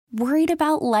Worried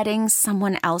about letting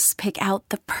someone else pick out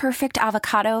the perfect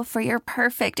avocado for your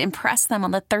perfect impress them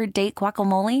on the third date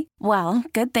guacamole? Well,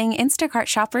 good thing Instacart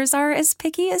shoppers are as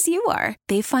picky as you are.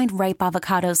 They find ripe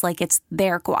avocados like it's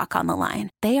their guac on the line.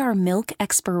 They are milk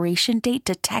expiration date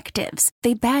detectives.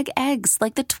 They bag eggs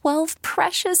like the 12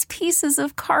 precious pieces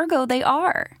of cargo they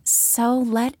are. So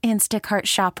let Instacart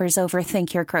shoppers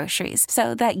overthink your groceries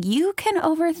so that you can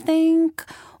overthink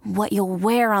what you'll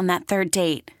wear on that third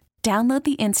date. Download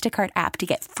the Instacart app to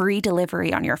get free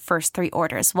delivery on your first 3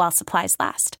 orders while supplies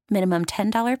last. Minimum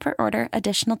 $10 per order.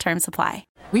 Additional terms apply.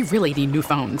 We really need new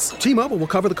phones. T-Mobile will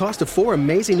cover the cost of 4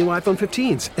 amazing new iPhone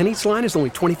 15s, and each line is only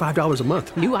 $25 a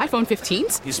month. New iPhone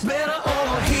 15s? It's better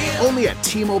over here. Only at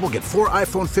T-Mobile, get 4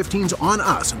 iPhone 15s on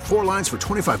us and 4 lines for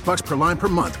 $25 per line per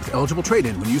month with eligible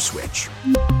trade-in when you switch.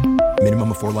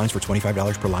 Minimum of 4 lines for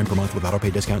 $25 per line per month with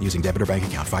autopay discount using debit or bank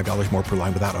account. $5 more per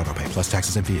line without autopay, plus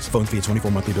taxes and fees. Phone fee at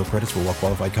 24 monthly bill credits for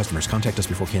well-qualified customers. Contact us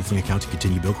before canceling account to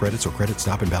continue bill credits or credit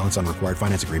stop and balance on required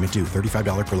finance agreement due.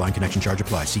 $35 per line connection charge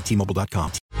applies. See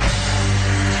T-Mobile.com.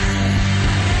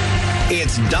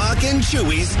 It's Doc and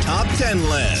Chewy's Top 10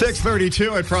 List.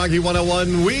 6:32 at Froggy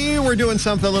 101. We were doing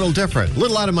something a little different. A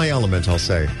little out of my element, I'll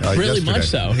say. Really yesterday. much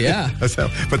so, yeah.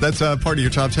 But that's part of your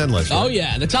Top 10 list, right? Oh,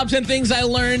 yeah. The top 10 things I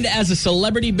learned as a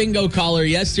celebrity bingo caller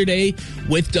yesterday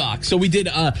with Doc. So we did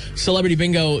Celebrity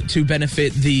Bingo to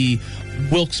benefit the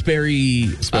Wilkes-Barre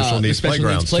special needs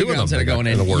playgrounds that are going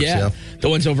in. The works, yeah. The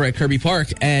ones over at Kirby Park.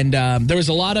 And there was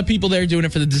a lot of people there doing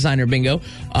it for the designer bingo.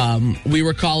 We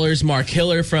were callers. Mark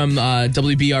Hiller from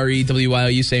WBRE,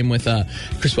 WYOU, same with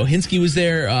Chris Bohinski was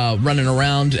there running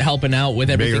around, helping out with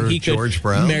everything he could.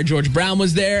 Mayor George Brown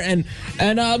was there. And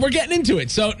we're getting into it.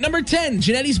 So number 10,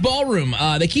 Genetti's Ballroom.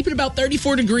 They keep it about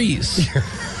 34 degrees.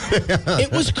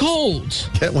 It was cold.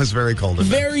 It was very cold.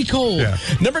 Very cold. Yeah.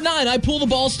 Number 9, I pull the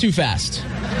balls too fast.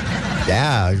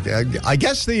 Yeah, I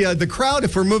guess the crowd,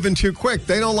 if we're moving too quick,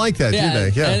 they don't like that, do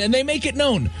they? Yeah, and they make it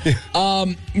known.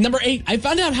 Number 8, I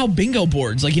found out how bingo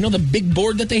boards, like, the big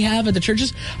board that they have at the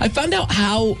churches, I found out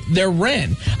how they're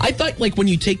ran. I thought, like, when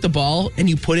you take the ball and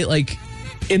you put it, like,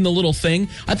 in the little thing,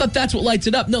 I thought that's what lights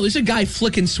it up. No, there's a guy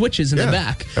flicking switches in the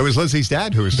back. It was Lizzie's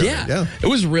dad who was doing it. Yeah, it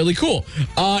was really cool.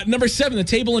 Number 7, the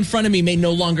table in front of me may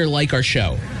no longer like our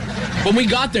show. When we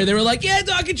got there, they were like, yeah,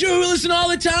 Doc and Joe, we listen all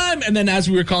the time. And then as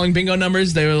we were calling bingo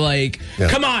numbers, they were like,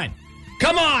 come on.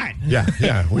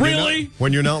 Yeah. Really?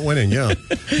 When you're not winning, yeah.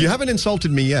 You haven't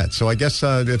insulted me yet, so I guess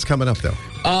it's coming up, though.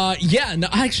 No,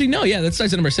 that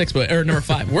starts at number 6, or number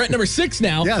 5. We're at number 6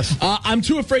 now. Yes. I'm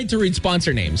too afraid to read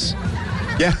sponsor names.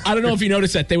 Yeah. I don't know if you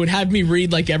noticed that. They would have me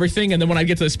read, like, everything, and then when I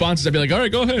get to the sponsors, I'd be like, all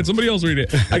right, go ahead, somebody else read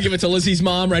it. I'd give it to Lizzie's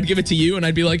mom, or I'd give it to you, and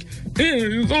I'd be like,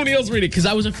 somebody else read it, because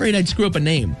I was afraid I'd screw up a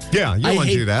name. Yeah, you don't want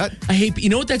to do that. You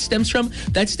know what that stems from?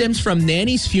 That stems from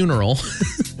Nanny's funeral,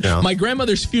 my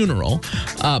grandmother's funeral,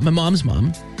 my mom's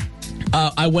mom.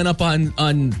 I went up on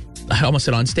I almost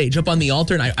said on stage, up on the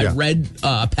altar, and I read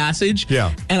a passage,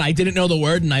 and I didn't know the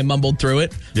word, and I mumbled through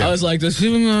it. I was like, this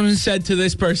said to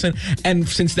this person, and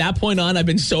since that point on, I've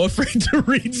been so afraid to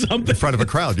read something. In front of a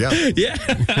crowd, yeah.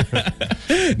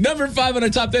 Number 5 on our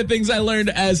top 10 things I learned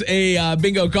as a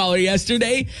bingo caller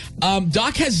yesterday.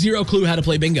 Doc has zero clue how to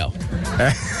play bingo.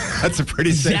 That's a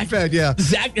pretty safe bet, yeah.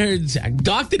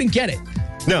 Doc didn't get it.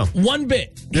 No. One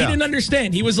bit. He didn't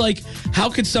understand. He was like, how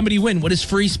could somebody win? What does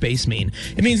free space mean?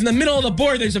 It means in the middle of the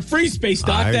board, there's a free space,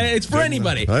 Doc. It's for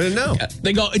anybody. I didn't know.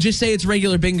 They go, just say it's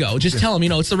regular bingo. Just tell him,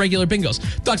 it's the regular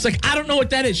bingos. Doc's like, I don't know what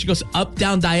that is. She goes, up,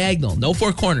 down, diagonal. No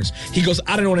 4 corners. He goes,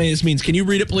 I don't know what any of this means. Can you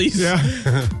read it, please? Yeah.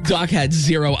 Doc had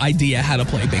zero idea how to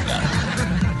play bingo.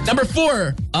 Number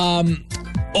 4,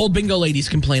 old bingo ladies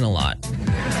complain a lot.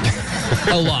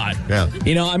 A lot. Yeah.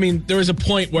 There was a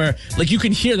point where, like, you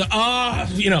can hear the,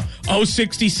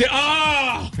 066,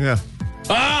 Yeah.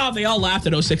 They all laughed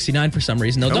at 069 for some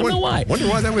reason. Don't know why. Wonder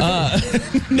why that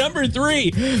would be. Number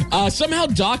 3, somehow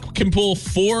Doc can pull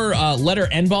 4 letter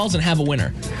N balls and have a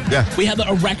winner. Yeah. We had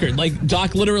a record. Like,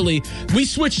 Doc literally, we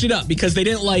switched it up because they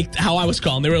didn't like how I was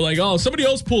calling. They were like, oh, somebody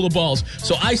else pull the balls.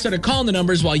 So I started calling the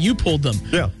numbers while you pulled them.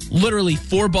 Yeah. Literally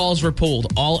 4 balls were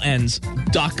pulled, all ends.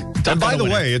 Doc and by the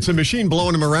way, it's a machine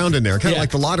blowing them around in there, kind of like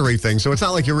the lottery thing. So it's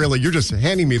not like you're just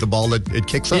handing me the ball that it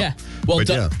kicks up. Yeah. Well,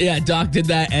 Doc did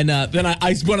that, and then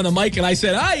I went on the mic and I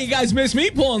said, you guys miss me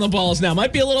pulling the balls now.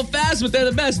 Might be a little fast, but they're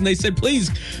the best. And they said,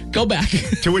 please go back.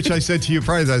 To which I said to you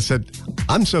prior, I said,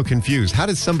 I'm so confused. How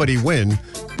did somebody win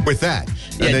with that?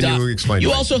 And then Doc, you explained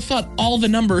you also thought all the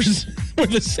numbers We're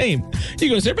the same. He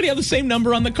goes, everybody have the same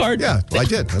number on the card? Yeah, well, I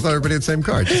did. I thought everybody had the same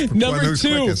card. Number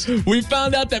 2, we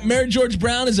found out that Mayor George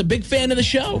Brown is a big fan of the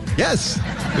show. Yes.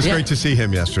 It was great to see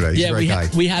him yesterday. He's a great guy.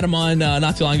 We had him on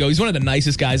not too long ago. He's one of the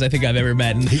nicest guys I think I've ever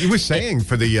met. And he was saying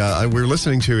for the, we were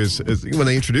listening to his when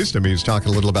they introduced him, he was talking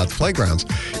a little about the playgrounds.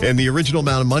 And the original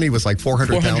amount of money was like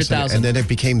 $400,000. And then it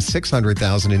became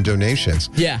 $600,000 in donations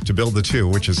to build the 2,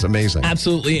 which is amazing.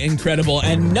 Absolutely incredible.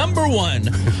 And number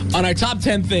 1 on our top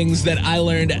 10 things that I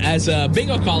learned as a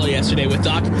bingo caller yesterday with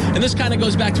Doc, and this kind of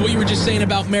goes back to what you were just saying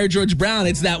about Mayor George Brown.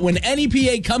 It's that when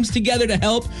NEPA comes together to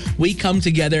help, we come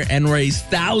together and raise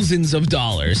thousands of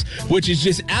dollars, which is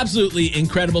just absolutely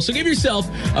incredible. So give yourself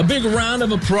a big round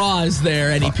of applause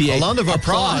there, NEPA. A round of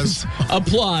applause.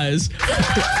 Applause.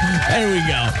 There we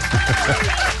go.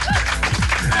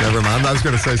 Never mind. I was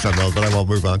going to say something else, but I won't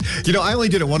move on. You know, I only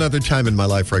did it one other time in my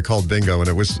life where I called bingo, and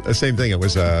it was the same thing. It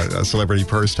was a celebrity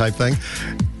purse type thing.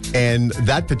 And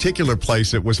that particular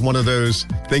place, it was one of those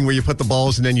thing where you put the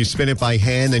balls and then you spin it by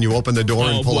hand and you open the door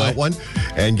and pull out one.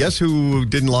 And guess who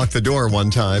didn't lock the door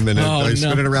one time? And I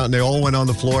spun it around and they all went on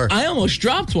the floor. I almost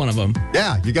dropped one of them.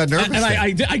 Yeah, you got nervous. And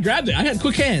I grabbed it. I had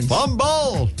quick hands. Bum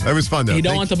ball. It was fun though. You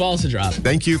don't want the balls to drop.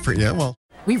 Thank you for,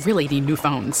 We really need new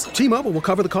phones. T-Mobile will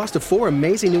cover the cost of 4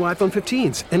 amazing new iPhone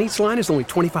 15s, and each line is only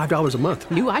 $25 a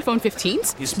month. New iPhone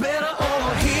 15s? It's better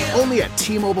over here. Only at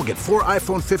T-Mobile, get 4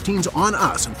 iPhone 15s on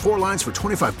us and 4 lines for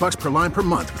 $25 per line per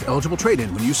month with eligible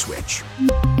trade-in when you switch.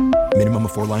 Minimum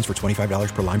of 4 lines for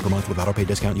 $25 per line per month with autopay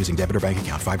discount using debit or bank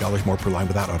account. $5 more per line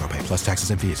without autopay, plus taxes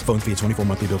and fees. Phone fee at 24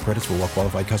 monthly bill credits for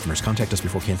well-qualified customers. Contact us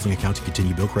before canceling account to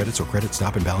continue bill credits or credit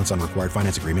stop and balance on required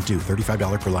finance agreement due.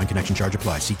 $35 per line connection charge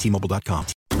applies. See T-Mobile.com.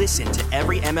 Listen to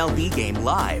every MLB game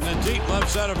live. In the deep left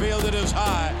center field, it is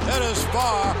high, it is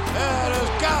far, it is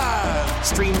gone.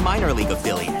 Stream minor league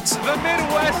affiliates. The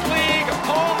Midwest League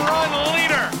home run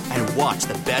leader. And watch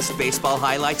the best baseball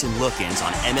highlights and look-ins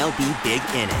on MLB Big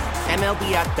Inning.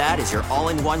 MLB At Bat is your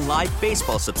all-in-one live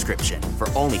baseball subscription for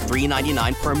only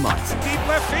 $3.99 per month. Deep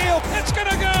left field, it's gonna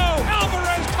go.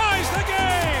 Alvarez ties the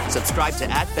game. Subscribe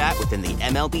to At Bat within the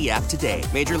MLB app today.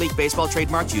 Major League Baseball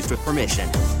trademarks used with permission.